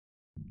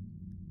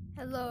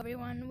Hello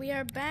everyone, we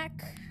are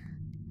back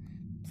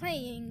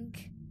playing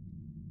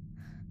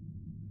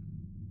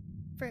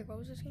Frick, what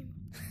was this game?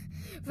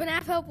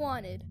 FNaF Help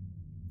Wanted.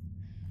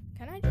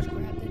 Can I just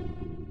grab it?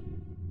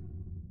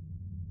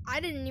 I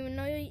didn't even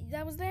know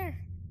that was there.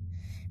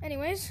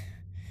 Anyways,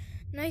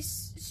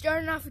 nice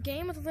starting off a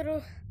game with a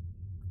little,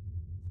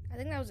 I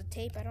think that was a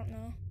tape, I don't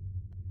know.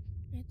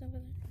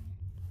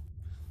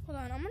 Hold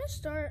on, I'm gonna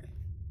start,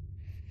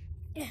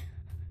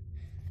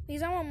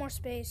 because I want more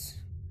space.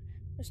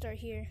 Let's start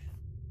here.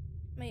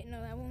 Wait,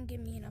 no, that won't give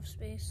me enough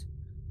space.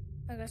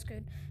 Oh, that's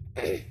good.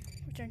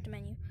 Return to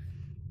menu.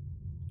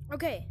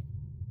 Okay,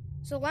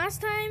 so last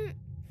time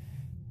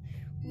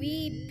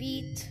we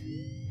beat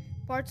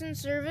Parts and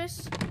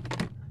Service,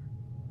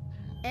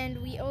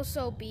 and we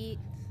also beat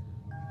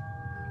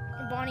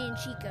Bonnie and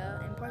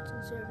Chica in Parts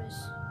and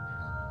Service.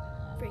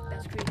 Freak,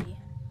 that's creepy.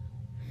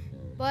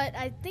 But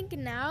I think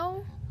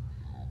now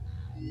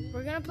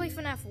we're gonna play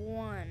FNaF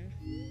 1.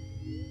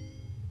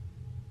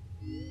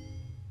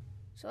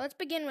 So let's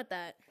begin with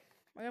that.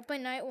 We're gonna play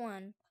night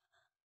 1.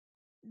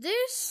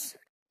 This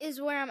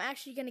is where I'm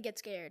actually gonna get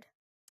scared.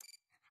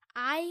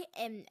 I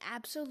am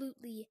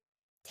absolutely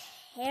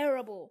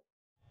terrible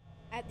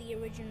at the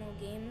original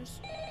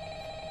games.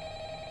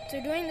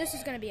 So doing this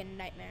is gonna be a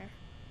nightmare.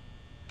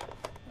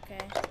 Okay.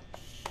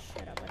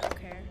 Shut up, I don't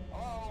care.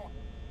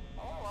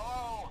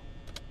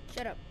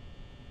 Shut up.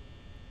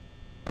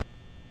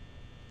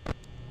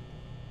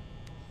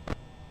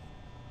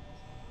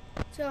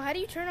 So how do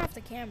you turn off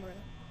the camera?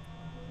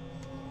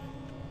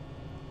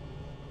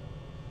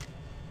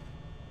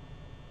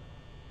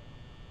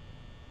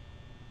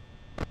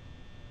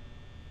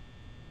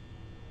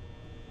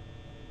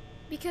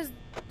 Because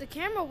the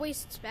camera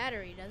wastes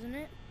battery, doesn't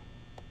it?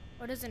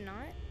 Or does it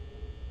not?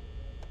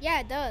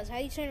 Yeah, it does. How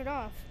do you turn it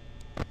off?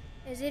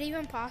 Is it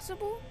even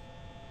possible?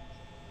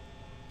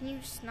 Can you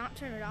just not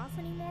turn it off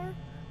anymore?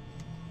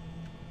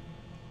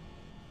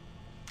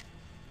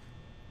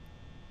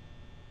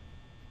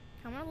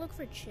 I'm gonna look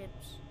for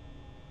chips.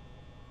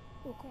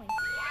 Oh, coin.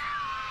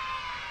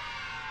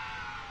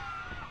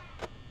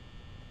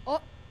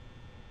 Oh!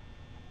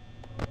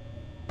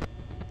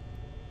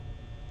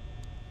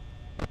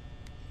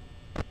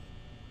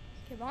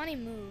 Okay, Bonnie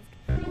moved.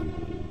 I got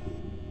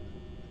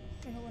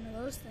one of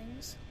those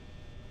things.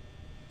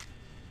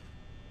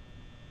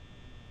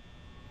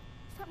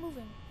 Stop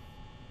moving.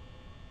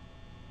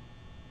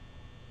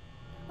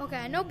 Okay,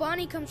 I know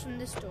Bonnie comes from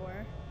this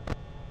door. Is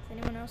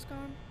anyone else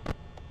gone?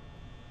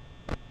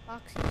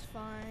 Foxy's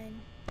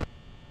fine.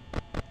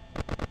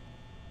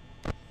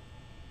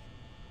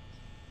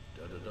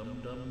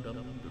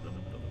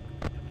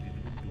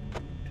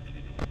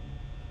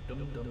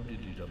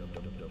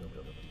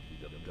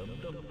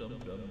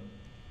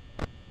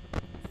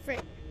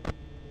 Frick.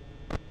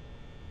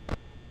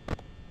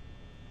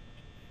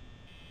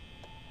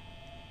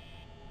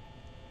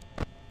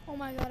 Oh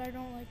my god, I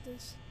don't like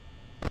this.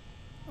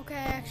 Okay, I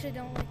actually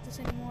don't like this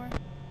anymore.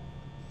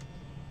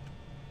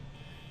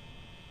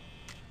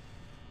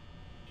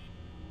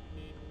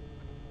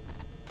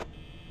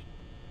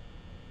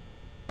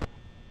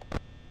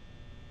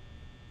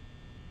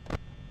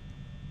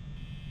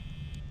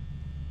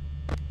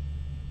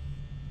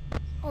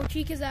 Oh,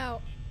 Chica's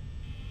out.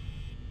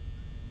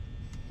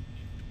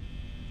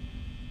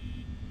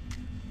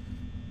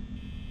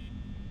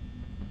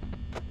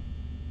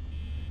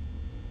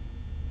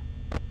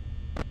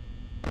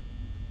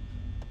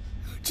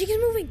 Chica's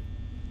moving!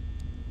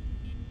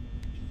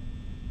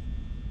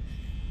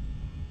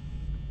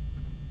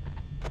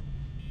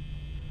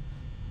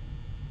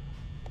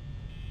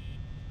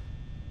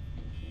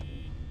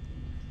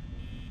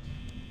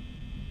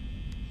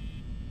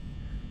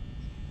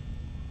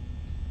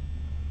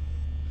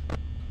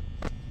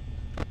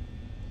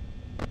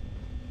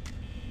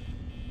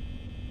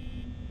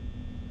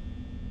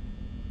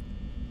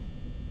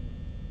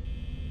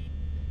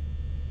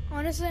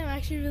 Honestly, I'm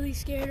actually really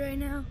scared right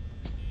now.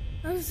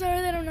 I'm sorry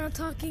that I'm not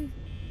talking.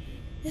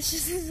 This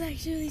is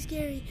actually really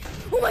scary.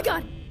 Oh my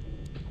god!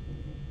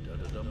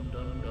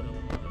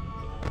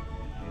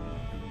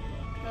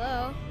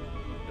 Hello?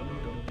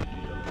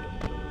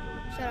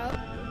 Shut up.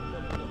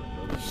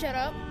 Shut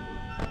up.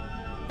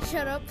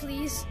 Shut up,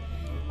 please.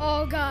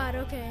 Oh god,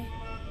 okay.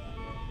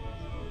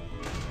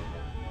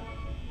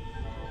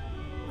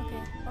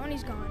 Okay,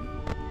 Bonnie's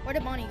gone. Where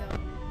did Bonnie go?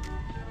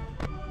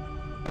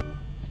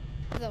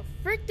 Where the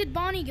frick did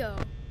Bonnie go?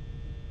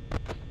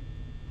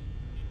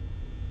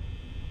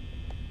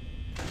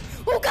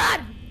 Oh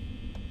god!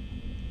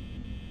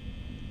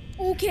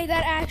 Okay,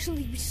 that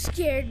actually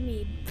scared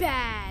me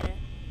bad.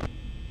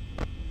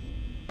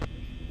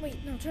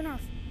 Wait, no, turn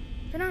off.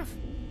 Turn off.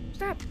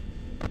 Stop.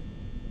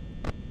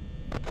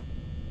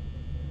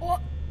 Oh.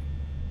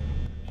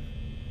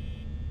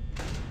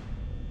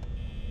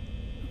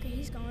 Okay,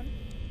 he's gone.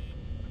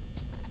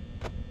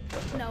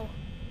 No.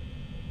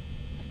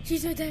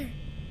 She's right there.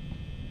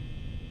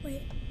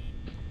 Wait.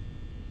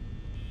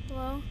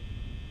 Hello?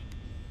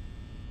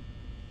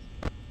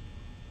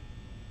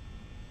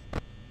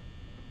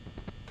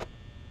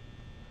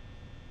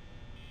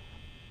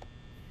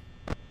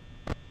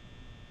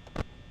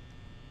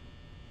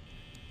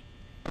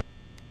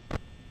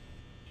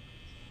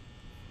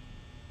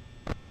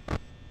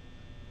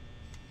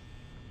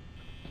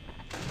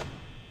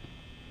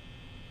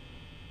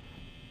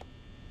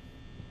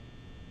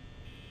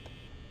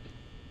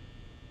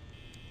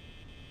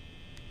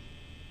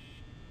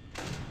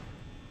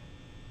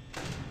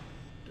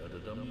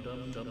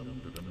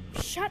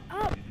 Shut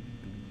up!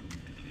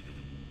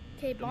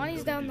 Okay,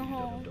 Bonnie's down the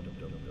hall.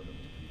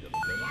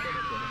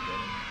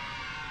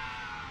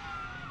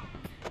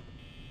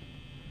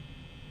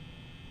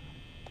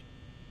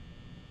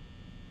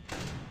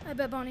 I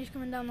bet Bonnie's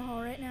coming down the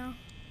hall right now.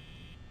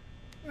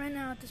 Right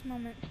now, at this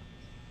moment.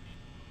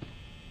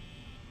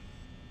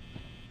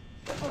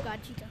 Oh god,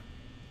 Chica.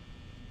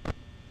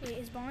 Wait,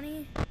 is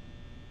Bonnie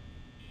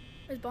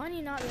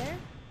not there?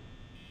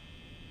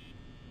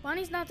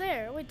 Bonnie's not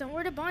there. Wait,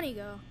 where did Bonnie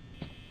go?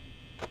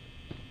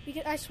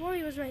 Because I swore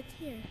he was right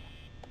here.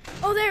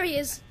 Oh, there he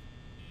is!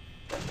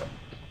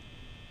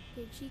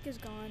 Okay, Chica's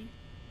gone.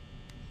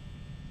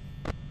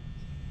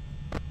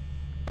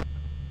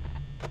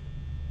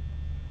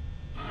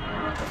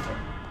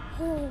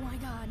 Oh my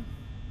god.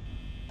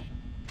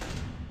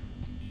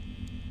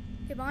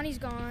 Okay, Bonnie's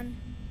gone.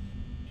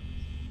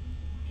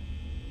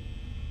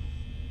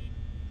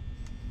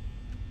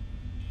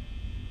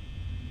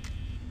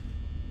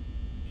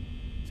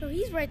 So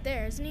he's right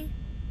there, isn't he?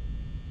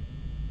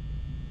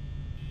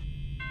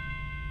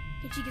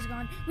 Okay, Chica's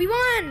gone. We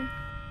won!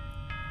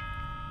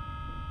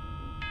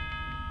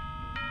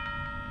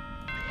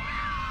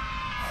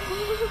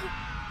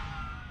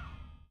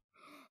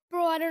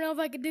 Bro, I don't know if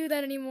I could do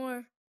that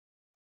anymore.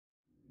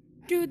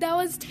 Dude, that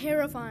was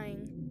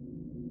terrifying.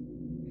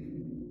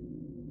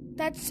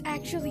 That's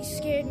actually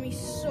scared me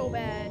so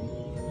bad.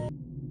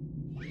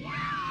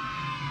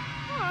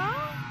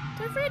 Aw,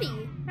 Toy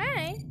Freddy.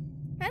 Hi.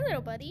 Hi,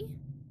 little buddy.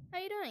 How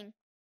you doing?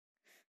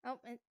 Oh,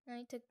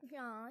 I took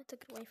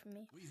it away from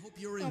me. We hope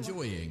you're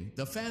enjoying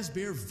the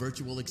Fazbear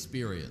virtual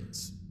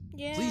experience.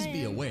 Yeah. Please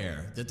be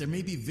aware that there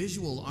may be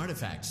visual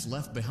artifacts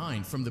left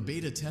behind from the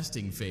beta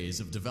testing phase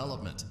of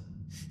development.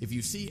 If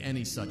you see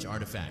any such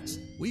artifacts,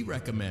 we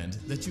recommend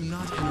that you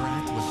not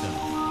interact with them.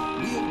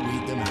 We'll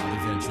read them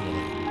out eventually.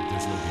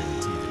 There's no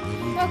guarantee that we'll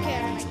read them out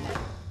eventually.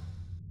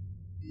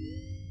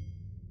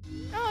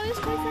 Oh, this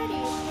is Toy Freddy.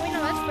 Oh, wait,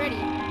 no, that's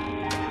Freddy.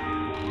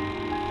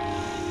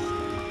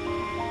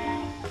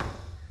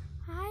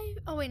 Hi.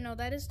 Oh, wait, no,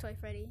 that is Toy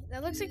Freddy.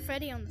 That looks like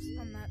Freddy on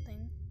that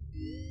thing.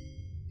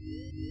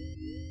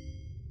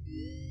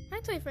 Hi,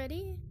 Toy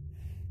Freddy.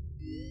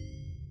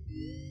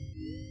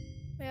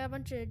 We got a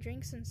bunch of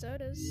drinks and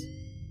sodas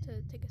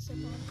to take a sip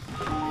on.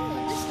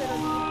 Oh, this little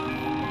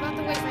dude. We're about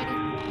to wait, Freddy.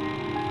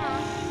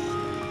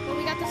 But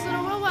we got this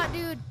little robot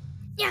dude.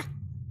 Yeah.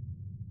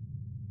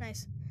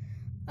 Nice.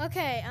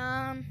 Okay,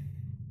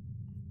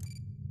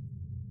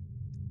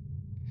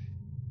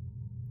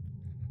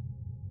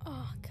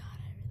 Oh god,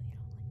 I really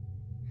don't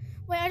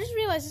like. Wait, I just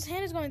realized his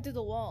hand is going through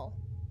the wall.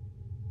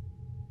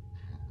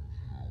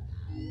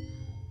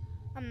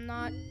 I'm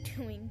not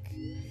doing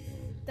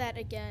that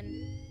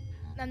again.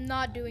 I'm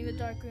not doing the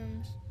dark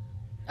rooms.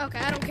 Okay,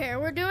 I don't care.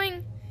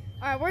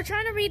 Alright, we're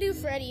trying to redo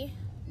Freddy.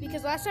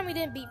 Because last time we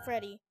didn't beat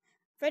Freddy.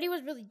 Freddy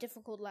was really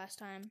difficult last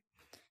time.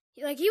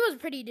 He was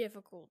pretty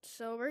difficult.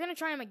 So we're gonna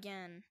try him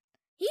again.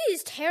 He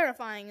is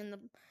terrifying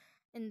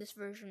in this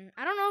version.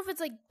 I don't know if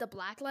it's like the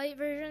blacklight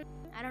version.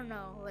 I don't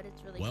know what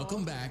it's really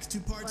Welcome called. back to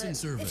Parts and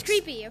Service. It's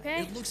creepy,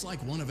 okay? It looks like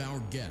one of our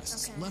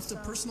guests left a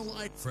personal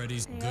item.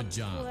 Freddy's Yep, good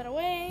job. pull that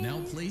away.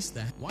 Now place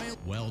the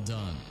well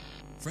done.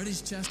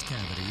 Freddy's chest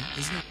cavity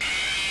is now.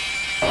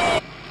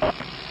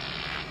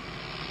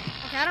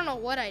 Okay, I don't know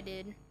what I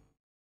did.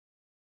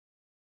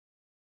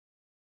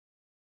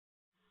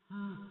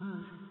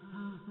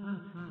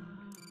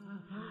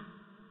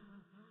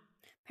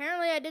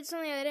 Apparently I did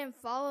something I didn't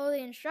follow the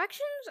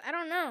instructions? I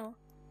don't know.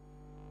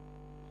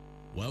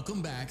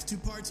 Welcome back to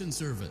Parts and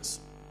Service.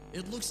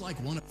 It looks like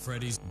one of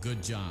Freddy's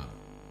good job.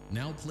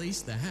 Now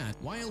place the hat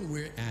while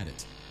we're at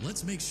it.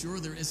 Let's make sure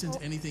there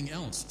isn't anything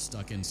else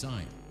stuck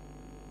inside.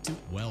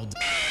 Well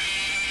done.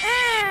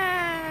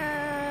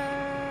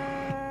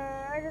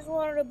 I just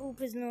wanted to boop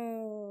his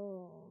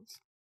nose.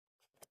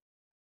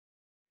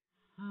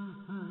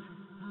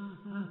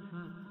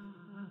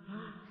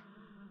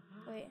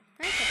 Wait,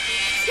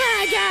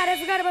 oh god, I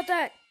forgot about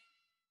that.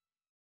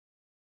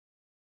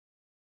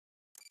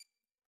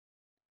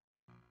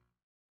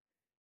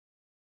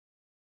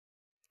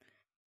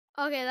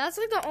 Okay, that's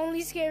like the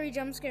only scary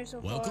jump scare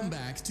so far. Welcome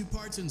back to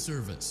Parts and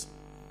Service.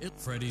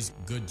 Freddy's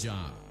good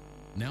job.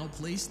 Now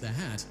place the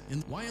hat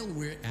in while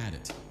we're at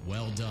it.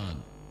 Well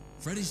done.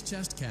 Freddy's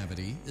chest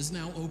cavity is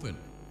now open.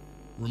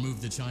 Remove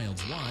the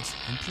child's watch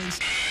and place.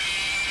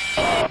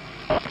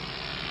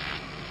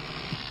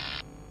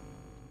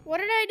 What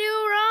did I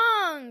do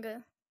wrong?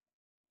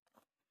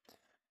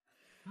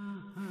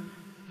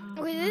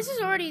 Okay, this is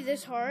already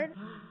this hard.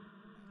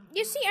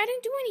 You see, I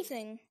didn't do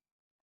anything.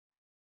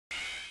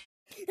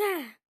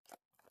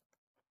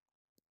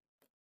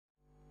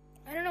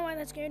 I don't know why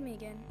that scared me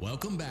again.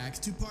 Welcome back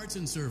to Parts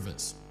and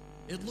Service.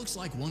 It looks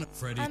like one of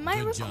Freddy's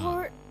good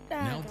job.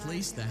 Now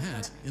place the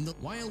hat in the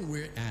while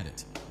we're at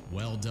it.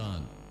 Well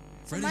done.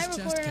 Freddy's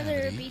chest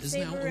cavity is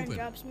now open.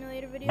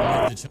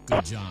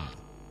 Good job.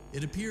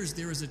 It appears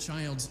there is a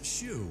child's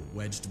shoe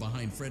wedged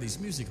behind Freddy's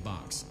music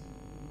box.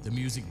 The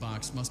music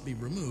box must be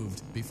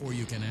removed before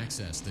you can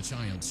access the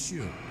child's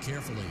shoe.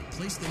 Carefully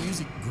place the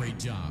music. Great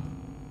job.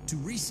 To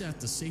reset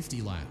the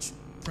safety latch,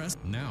 press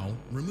now.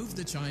 Remove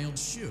the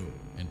child's shoe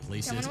and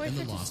place it in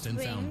the lost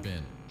and found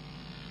bin.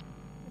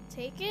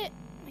 Take it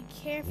and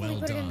carefully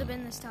put it in the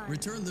bin this time.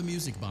 Return the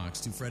music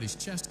box to Freddy's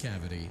chest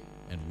cavity,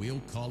 and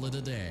we'll call it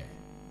a day.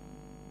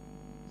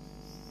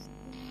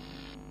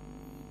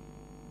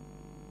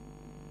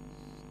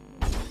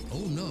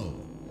 Oh no!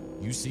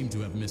 You seem to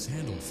have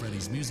mishandled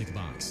Freddy's music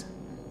box.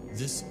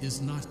 This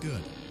is not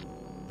good.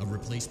 A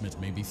replacement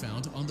may be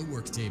found on the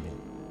work table.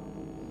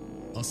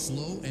 A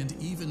slow and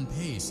even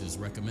pace is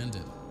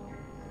recommended.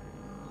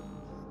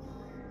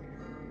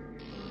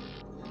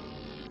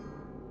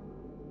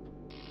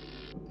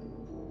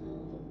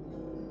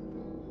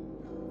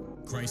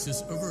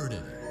 Crisis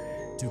averted.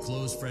 To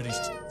close Freddy's...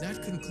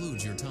 That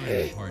concludes your time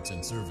in parts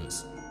and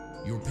service.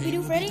 Your pay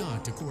will be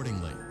docked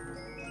accordingly.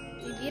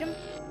 We beat him?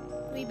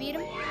 We beat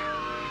him?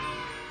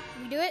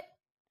 We do it?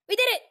 We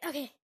did it!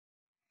 Okay.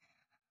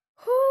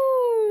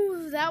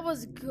 Whew, that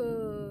was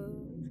good.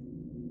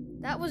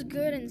 That was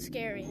good and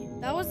scary.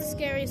 That was the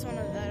scariest one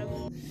of that.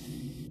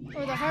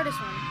 Or the hardest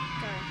one.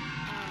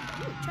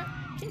 Sorry.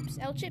 Chips.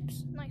 L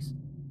chips. Nice.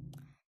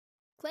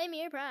 Claim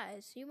your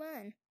prize. You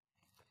won.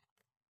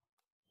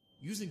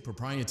 Using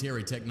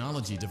proprietary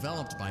technology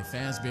developed by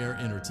Fazbear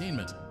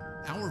Entertainment,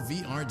 our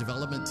VR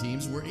development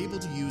teams were able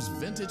to use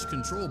vintage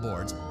control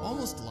boards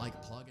almost like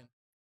plugins.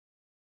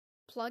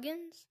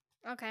 Plugins?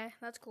 Okay,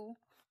 that's cool.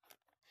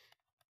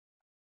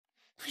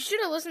 I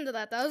should have listened to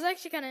that. That was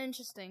actually kind of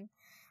interesting.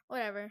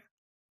 Whatever.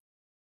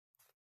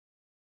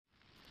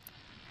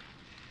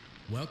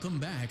 Welcome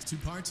back to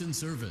Parts and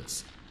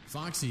Service.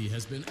 Foxy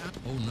has been out.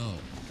 Oh no.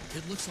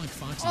 It looks like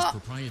Foxy's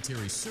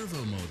proprietary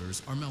servo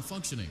motors are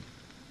malfunctioning.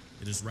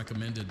 It is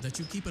recommended that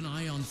you keep an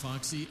eye on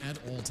Foxy at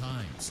all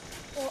times.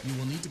 You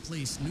will need to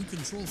place new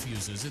control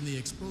fuses in the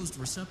exposed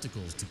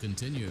receptacles to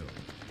continue.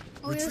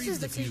 Retrieve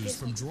the fuse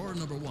from drawer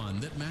number 1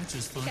 that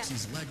matches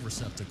Foxy's leg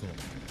receptacle.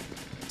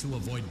 To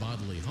avoid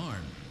bodily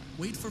harm,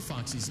 wait for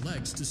Foxy's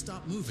legs to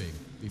stop moving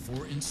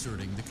before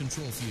inserting the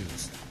control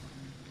fuse.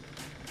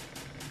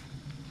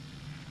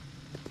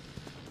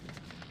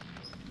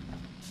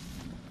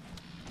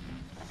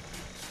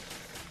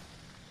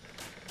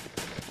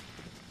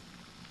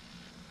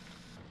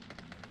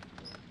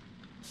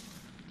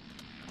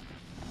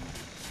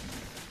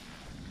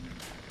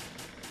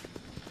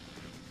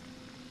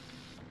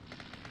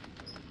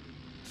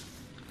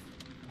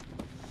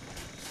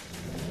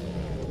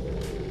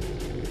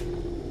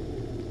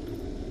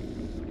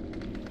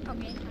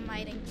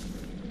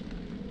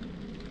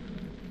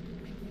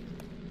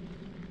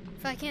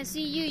 If I can't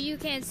see you, you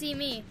can't see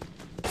me.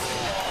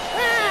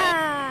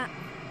 Ah!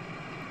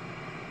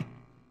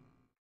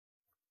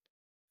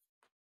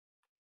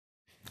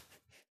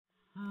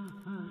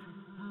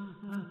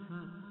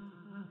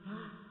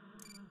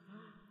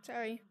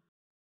 Sorry.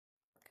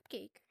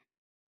 Cupcake.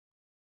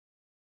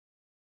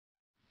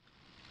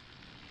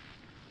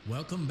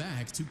 Welcome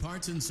back to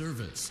Parts and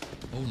Service.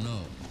 Oh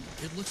no,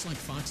 it looks like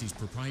Foxy's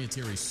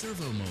proprietary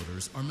servo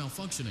motors are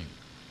malfunctioning.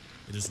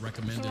 It is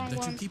recommended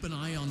that you keep an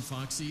eye on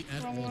Foxy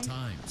at all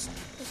times.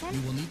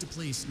 You will need to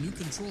place new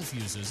control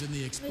fuses in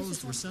the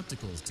exposed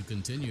receptacles to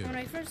continue.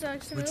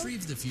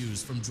 Retrieve the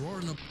fuse from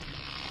drawer number...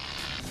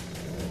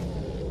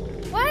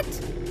 What?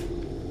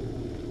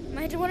 I'm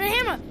gonna hit you with a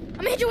hammer! I'm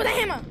gonna hit you with a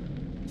hammer!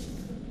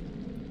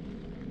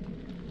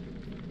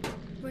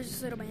 Where's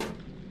this little man?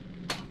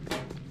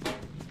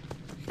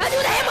 I'll do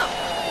with a hammer!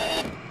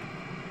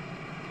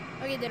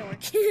 Okay, it didn't work.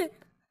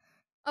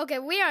 Okay,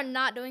 we are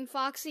not doing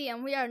Foxy,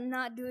 and we are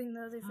not doing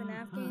the other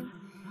FNaF game.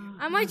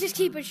 I might just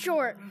keep it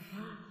short.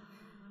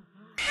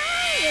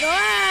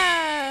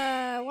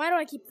 Why do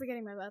I keep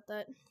forgetting about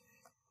that?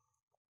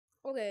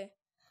 Okay.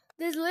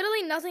 There's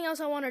literally nothing else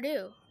I want to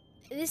do.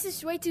 This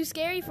is way too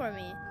scary for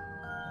me.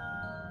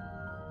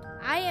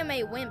 I am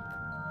a wimp.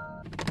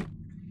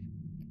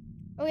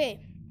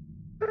 Okay.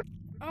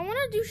 I want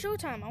to do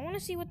Showtime. I want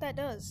to see what that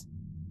does.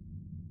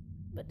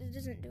 But it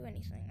doesn't do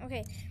anything.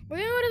 Okay, we're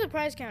gonna go to the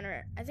prize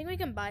counter. I think we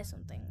can buy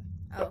something.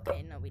 Oh,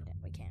 okay, no, we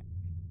can't.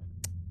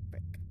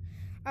 Frick.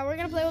 Alright, we're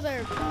gonna play with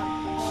our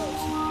balls.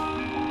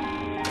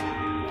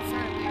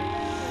 Wait,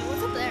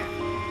 what's up there?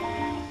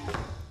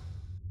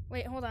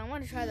 Wait, hold on. I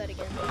want to try that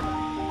again.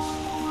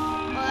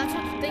 Oh, that's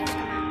what the things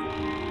come out.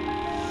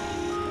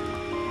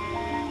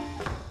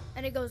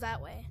 And it goes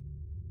that way.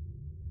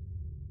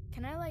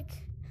 Can I, like...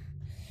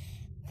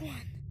 1,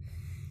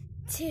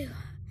 2,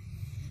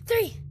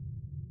 3...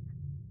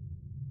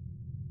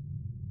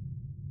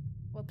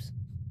 Whoops.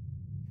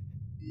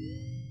 Right.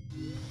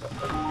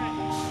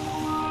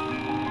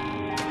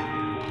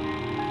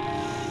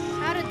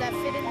 How did that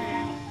fit in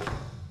there?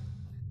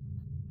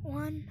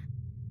 1,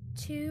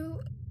 2,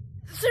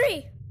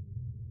 3!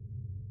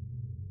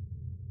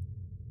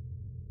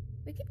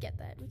 We could get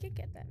that. We could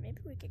get that. Maybe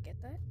we could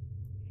get that.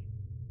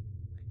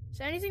 Is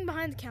there anything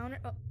behind the counter?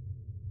 Oh.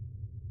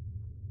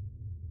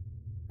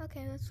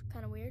 Okay, that's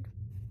kind of weird.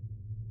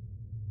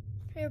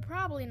 You're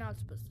probably not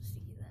supposed to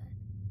see that.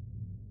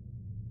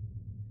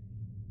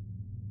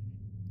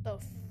 The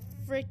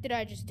frick did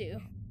I just do?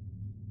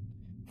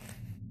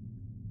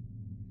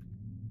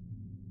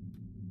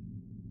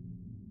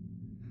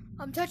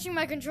 I'm touching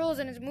my controls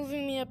and it's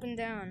moving me up and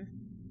down.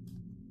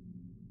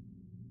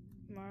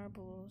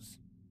 Marbles.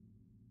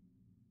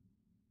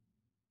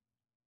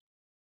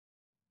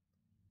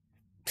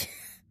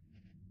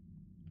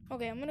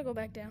 Okay, I'm gonna go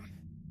back down.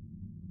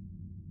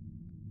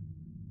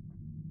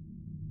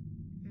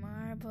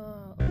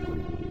 Marble.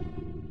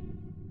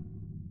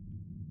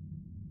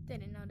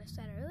 Didn't notice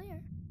that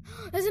earlier.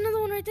 There's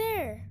another one right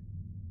there.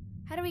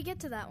 How do we get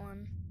to that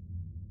one?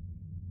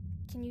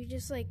 Can you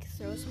just like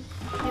throw some?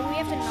 Maybe we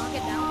have to knock it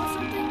down with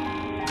something?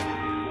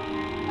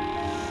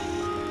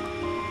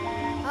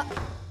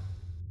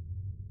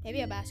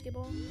 Maybe a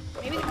basketball?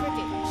 Maybe the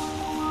cricket.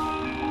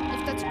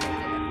 If that's a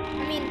cricket.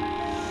 I mean,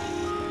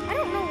 I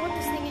don't know what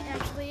this thing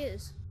actually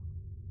is.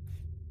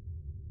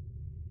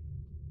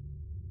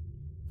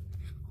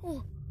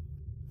 Oh.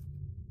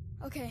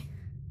 Okay.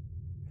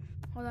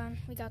 Hold on.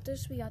 We got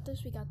this. We got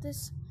this. We got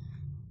this.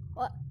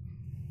 What?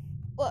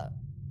 What?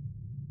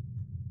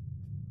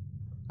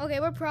 Okay,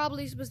 we're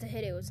probably supposed to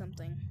hit it with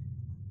something.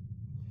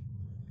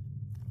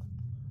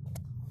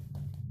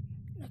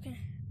 Okay.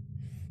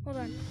 Hold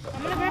on.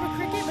 I'm gonna grab a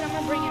cricket, but I'm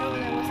gonna bring it over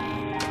there with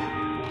me.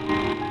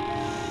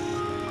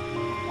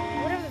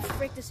 Whatever the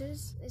frick this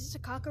is. Is this a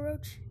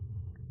cockroach?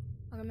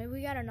 Okay, maybe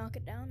we gotta knock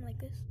it down like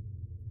this.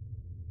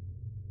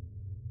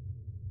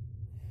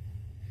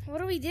 What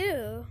do we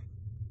do?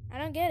 I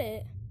don't get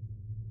it.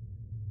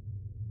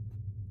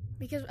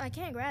 Because I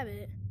can't grab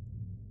it.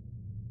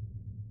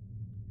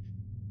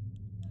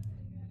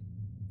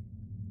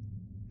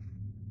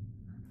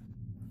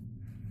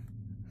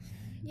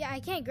 Yeah,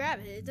 I can't grab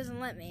it. It doesn't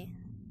let me.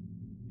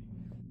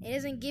 It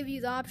doesn't give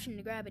you the option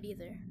to grab it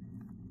either.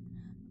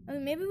 I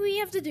mean, maybe we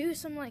have to do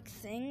some like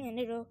thing and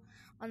it'll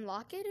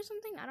unlock it or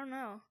something? I don't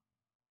know.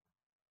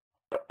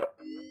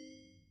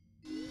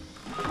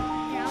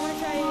 Yeah, I want to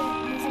try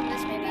using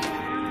this maybe? I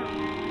don't know.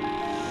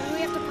 Maybe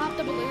we have to pop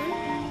the balloon?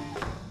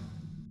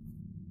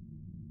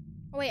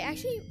 Oh wait,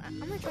 actually, I'm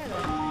gonna try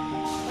that.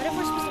 What if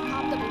we're supposed to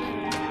pop the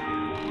balloon?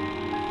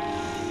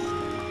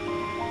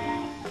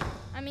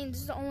 I mean,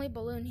 this is the only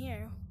balloon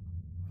here.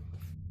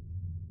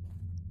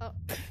 Oh.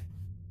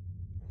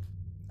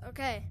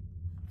 Okay.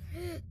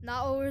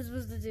 Not what we're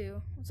supposed to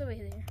do. What's over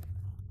here?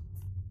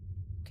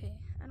 Okay,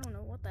 I don't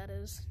know what that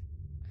is.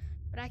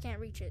 But I can't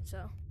reach it,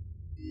 so.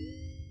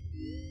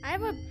 I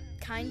have a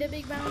kinda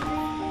big boundary.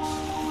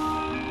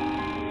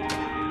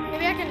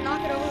 Maybe I can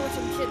knock it over with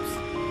some chips.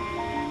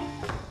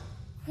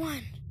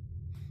 1,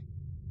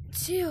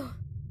 2,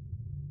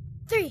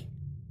 3.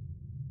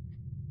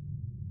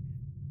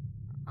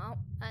 Oh,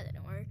 that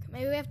didn't work.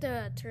 Maybe we have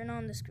to turn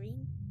on the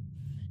screen.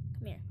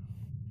 Come here.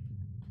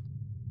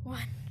 1,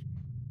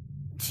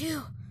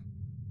 2,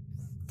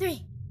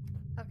 3.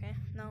 Okay,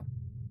 no.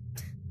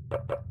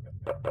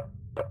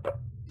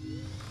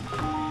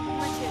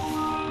 My chips.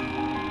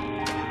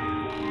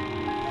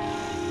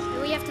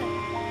 Maybe we have to.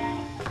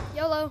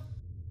 YOLO.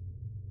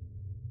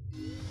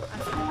 I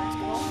should go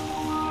basketball.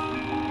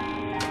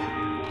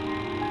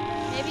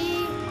 Maybe.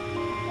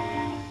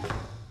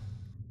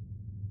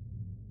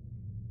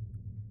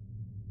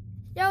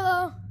 YOLO.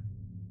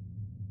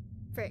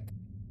 Frick.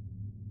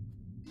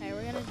 Alright,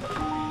 we're gonna.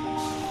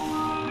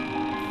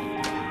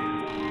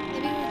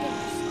 Maybe we can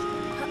just.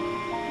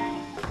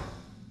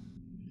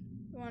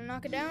 You wanna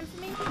knock it down for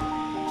me?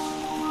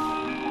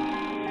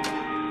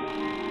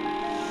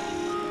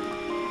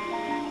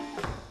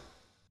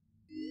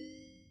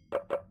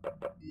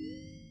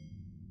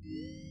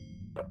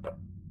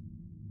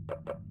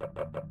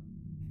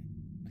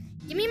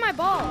 Give me my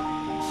ball.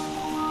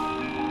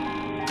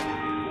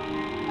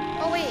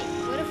 Oh wait,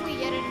 what if we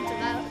get it into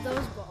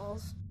those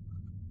balls?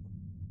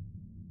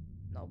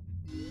 Nope.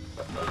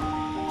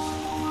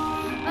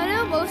 I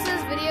know most of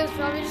this video is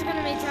probably just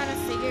gonna be trying to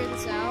figure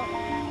this out.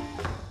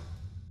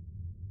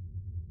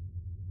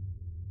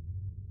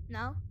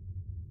 No?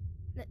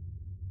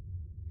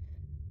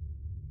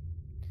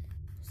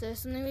 Is there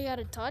something we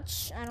gotta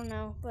touch? I don't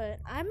know, but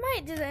I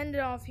might just end it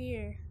off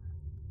here.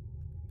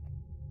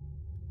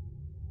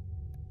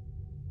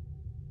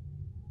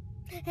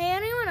 Hey,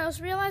 anyone else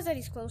realize that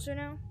he's closer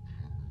now?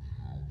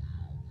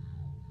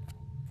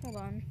 Hold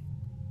on.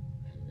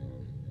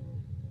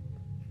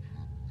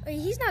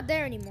 He's not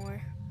there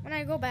anymore. When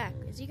I go back,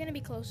 is he gonna be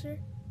closer?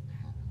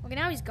 Okay,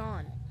 now he's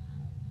gone.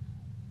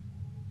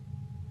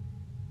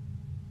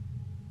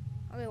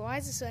 Okay, why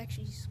is this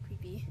actually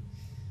creepy?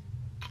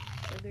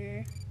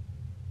 Sugar.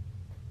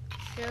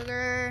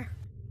 Sugar.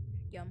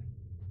 Yum.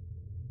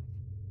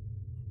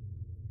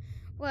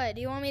 What,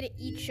 do you want me to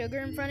eat sugar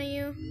in front of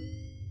you?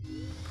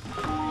 You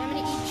want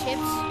me to eat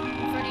chips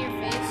in front of your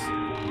face? You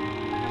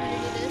want me to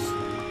do this?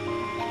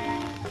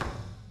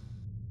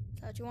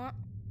 Is that what you want?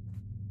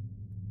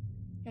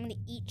 You want me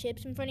to eat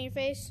chips in front of your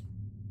face?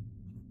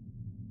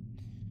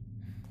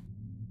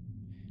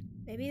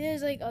 Maybe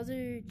there's like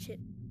other chip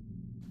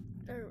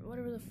or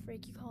whatever the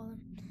frick you call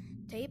them.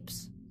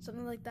 Tapes?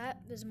 Something like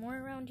that. There's more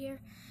around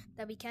here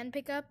that we can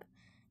pick up.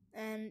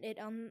 And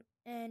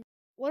and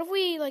what if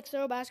we like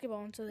throw a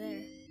basketball into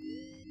there?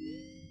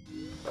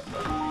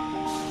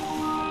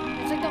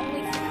 It's like the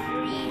only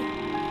free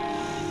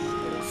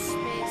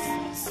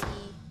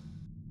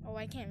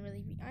I can't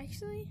really be.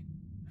 Actually,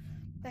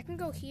 I can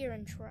go here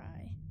and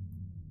try.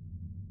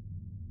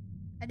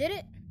 I did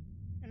it.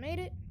 I made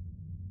it.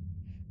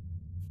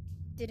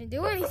 Didn't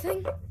do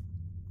anything.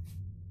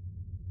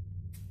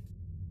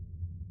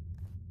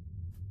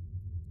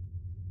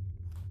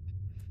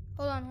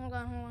 Hold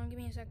on. Give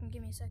me a second.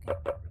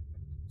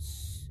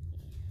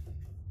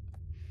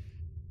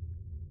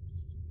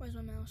 Where's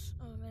my mouse?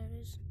 Oh, there it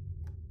is.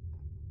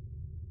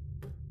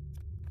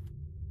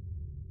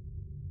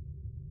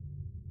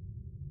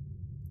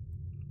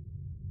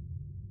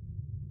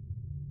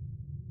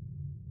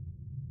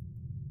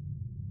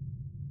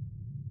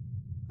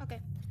 Okay.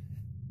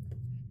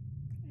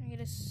 I get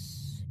a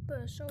sip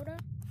of soda.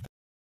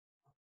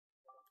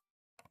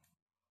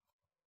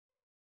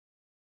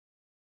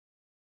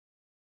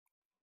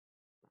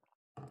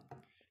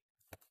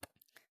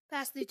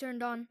 Fastly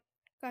turned on.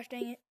 Gosh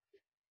dang it.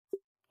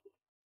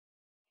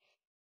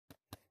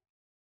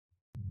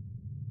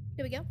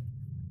 There we go.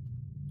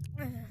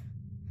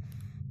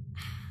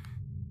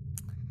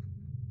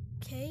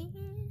 Okay.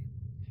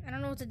 I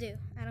don't know what to do.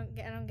 I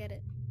don't get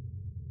it.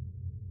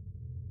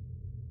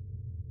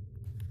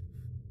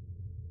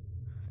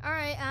 All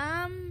right.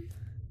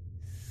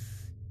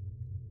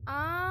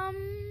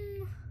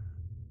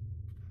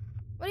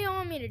 What do you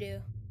want me to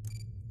do?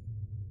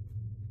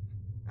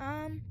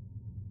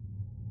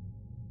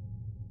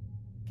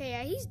 Okay,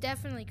 yeah, he's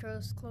definitely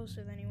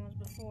closer than he was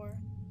before.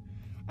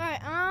 All right.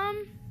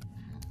 I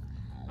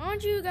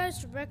want you guys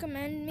to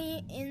recommend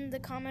me in the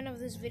comment of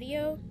this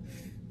video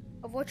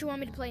of what you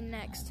want me to play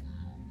next.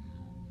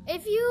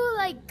 If you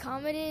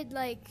commented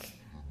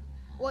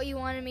what you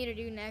wanted me to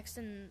do next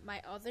in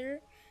my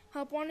other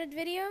Help Wanted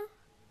video,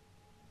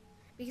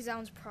 because that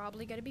one's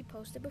probably gonna be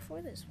posted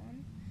before this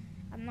one.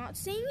 I'm not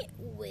saying it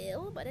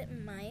will, but it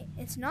might.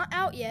 It's not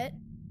out yet.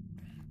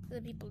 For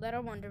the people that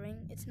are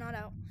wondering, it's not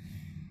out.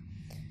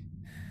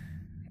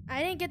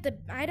 I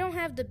don't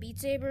have the Beat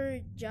Saber,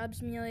 Job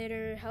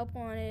Simulator, Help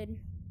Wanted,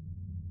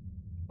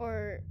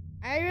 or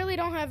I really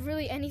don't have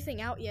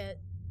anything out yet.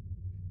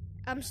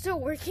 I'm still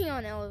working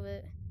on all of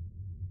it.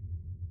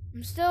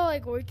 I'm still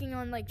working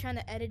on trying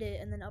to edit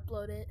it and then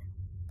upload it.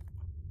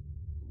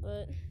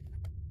 But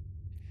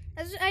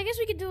I guess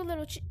we could do a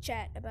little chit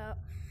chat about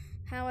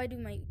how I do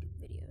my YouTube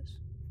videos.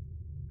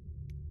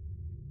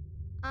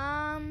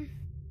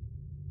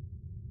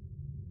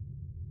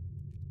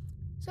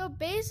 So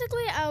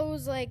basically, I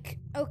was like,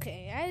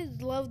 okay, I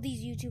love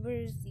these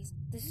YouTubers.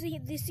 This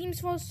seems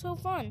so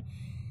fun,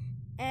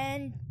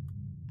 and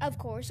of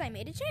course, I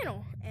made a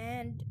channel,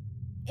 and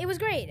it was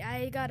great.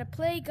 I got to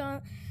play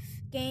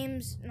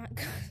games.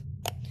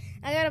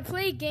 I got to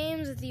play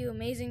games with you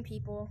amazing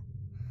people.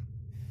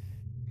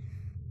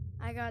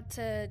 I got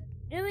to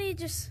really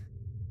just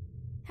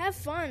have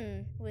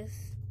fun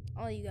with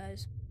all you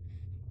guys,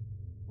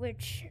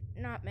 which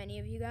not many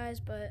of you guys,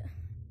 but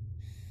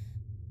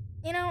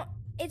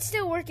it's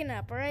still working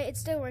up, alright? It's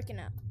still working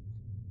up.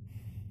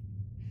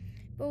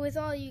 But with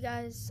all you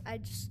guys, I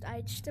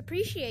just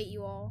appreciate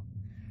you all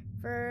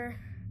for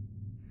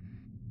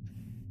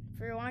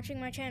watching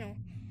my channel.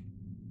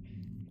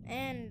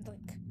 And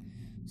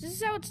this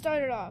is how it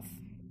started off.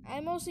 I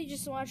mostly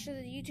just watched the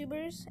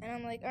YouTubers, and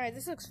I'm like, alright,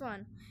 this looks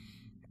fun.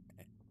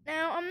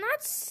 Now, I'm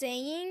not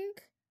saying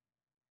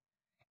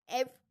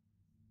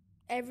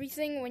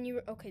everything when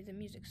you... Okay, the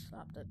music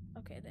stopped.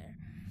 Okay, there.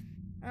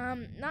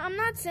 Now, I'm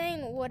not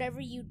saying whatever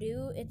you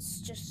do,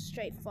 it's just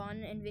straight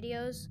fun in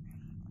videos.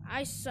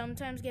 I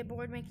sometimes get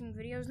bored making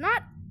videos.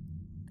 Not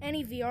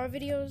any VR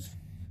videos.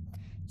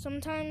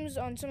 Sometimes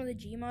on some of the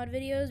Gmod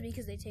videos,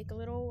 because they take a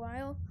little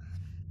while.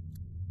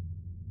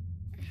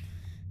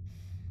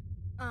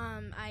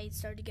 I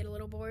started to get a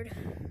little bored.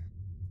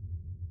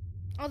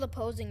 All the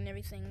posing and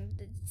everything,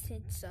 it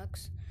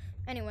sucks.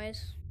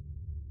 Anyways.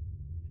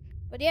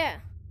 But yeah.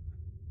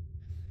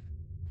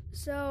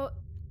 So,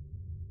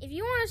 if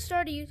you want to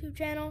start a YouTube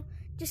channel,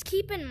 just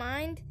keep in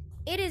mind,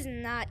 it is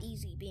not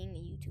easy being a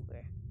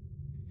YouTuber.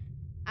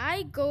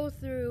 I go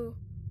through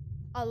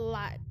a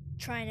lot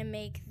trying to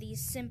make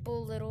these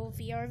simple little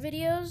VR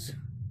videos.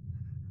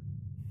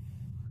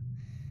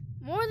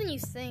 More than you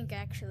think,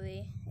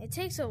 actually. It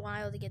takes a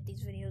while to get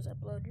these videos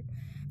uploaded.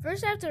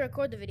 First, I have to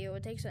record the video,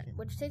 which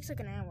takes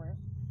an hour.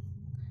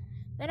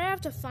 Then I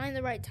have to find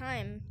the right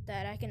time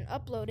that I can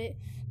upload it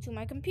to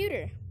my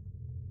computer,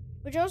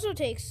 which also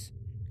takes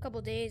a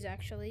couple days,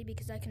 actually,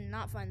 because I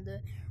cannot find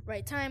the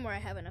right time where I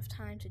have enough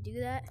time to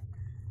do that.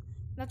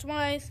 That's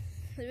why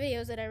the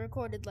videos that I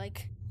recorded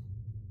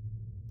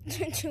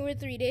 2 or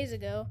 3 days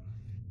ago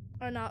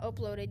are not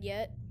uploaded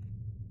yet,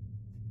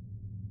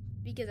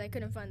 because I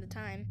couldn't find the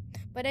time.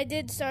 But I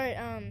did start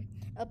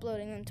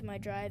uploading them to my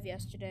drive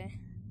yesterday.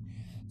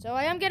 So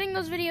I am getting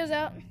those videos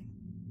out.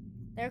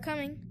 They're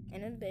coming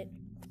in a bit.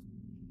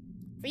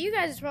 For you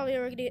guys, it's probably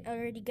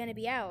already going to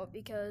be out,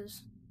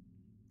 because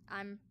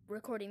I'm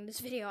recording this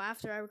video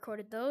after I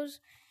recorded those.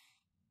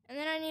 And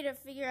then I need to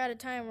figure out a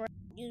time where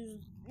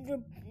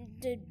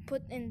to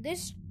put in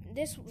this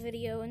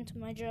video into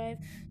my drive,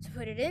 to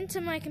put it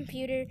into my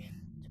computer,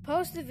 to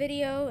post the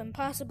video and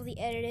possibly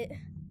edit it.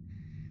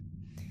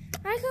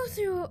 I go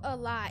through a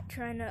lot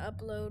trying to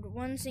upload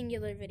one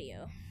singular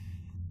video.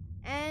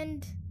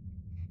 And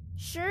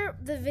sure,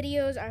 the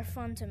videos are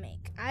fun to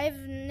make.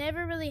 I've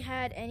never really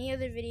had any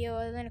other video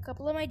other than a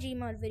couple of my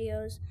Gmod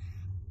videos.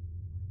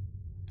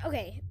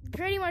 Okay,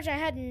 pretty much I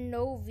had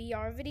no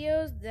VR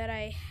videos that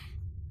I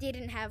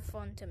didn't have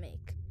fun to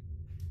make.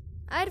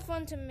 I had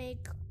fun to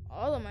make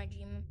all of my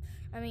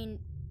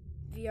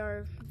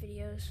VR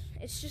videos.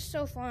 It's just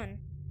so fun.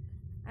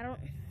 I don't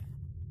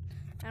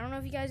know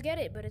if you guys get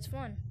it, but it's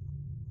fun.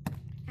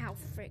 Ow,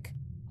 frick.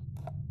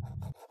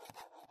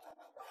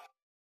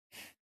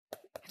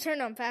 I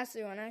turned on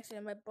pass-through on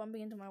accident by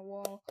bumping into my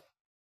wall.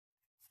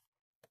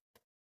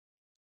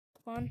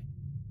 Fun.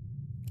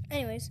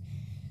 Anyways,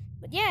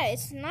 but yeah,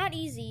 it's not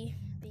easy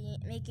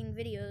making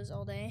videos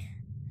all day.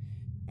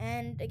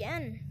 And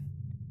again,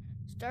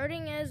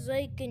 starting as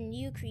like a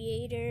new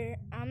creator,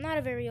 I'm not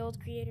a very old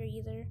creator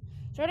either.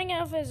 Starting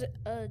off as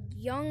a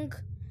young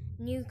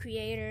new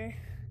creator,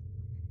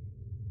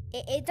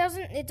 it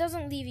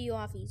doesn't leave you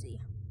off easy.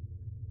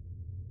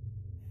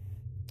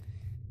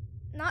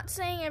 Not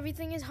saying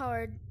everything is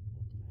hard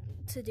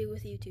to do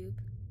with YouTube.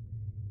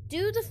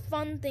 Do the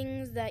fun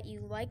things that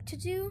you like to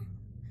do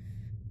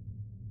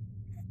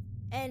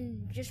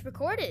and just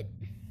record it.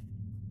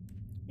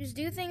 Just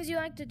do things you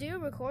like to do,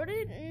 record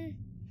it, and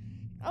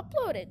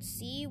upload it.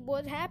 See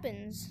what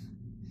happens.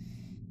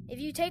 If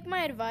you take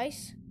my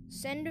advice,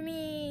 send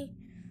me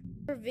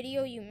a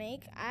video you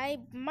make. I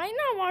might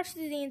not watch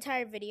the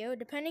entire video,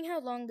 depending how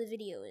long the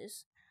video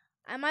is.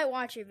 I might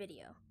watch your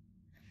video.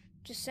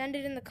 Just send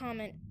it in the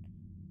comment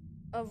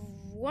of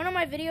one of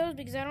my videos,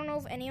 because I don't know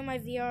if any of my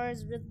VR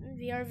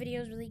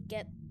videos really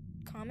get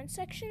comment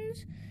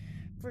sections.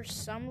 For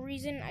some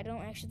reason, I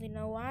don't actually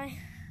know why.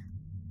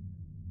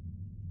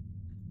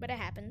 But it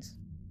happens.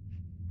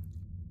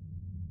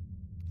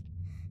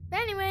 But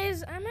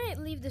anyways, I might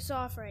leave this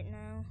off right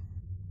now.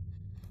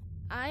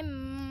 I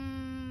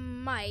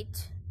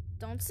might,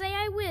 don't say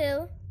I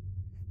will,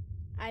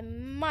 I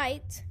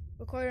might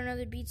record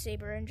another Beat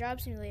Saber and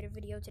Job Simulator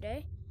video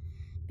today,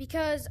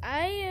 because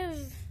I have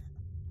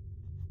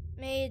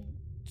made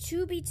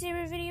 2 Beat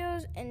Saber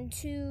videos and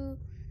 2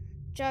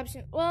 Job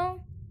Sim.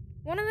 Well,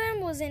 one of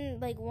them was in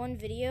like one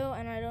video,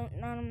 and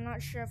I'm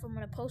not sure if I'm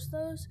gonna post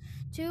those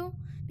 2,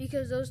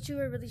 because those 2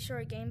 are really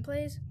short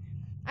gameplays.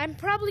 I'm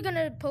probably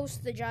gonna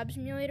post the Job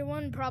Simulator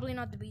one, probably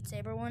not the Beat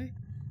Saber one.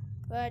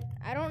 But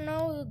I don't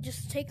know,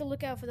 just take a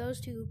look out for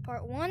those 2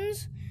 part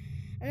 1s,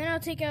 and then I'll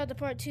take out the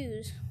part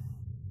 2s.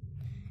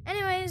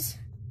 Anyways,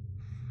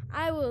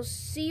 I will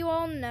see you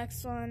all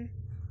next one.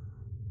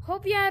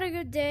 Hope you had a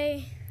good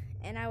day,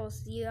 and I will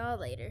see you all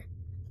later.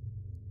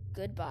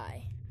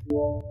 Goodbye.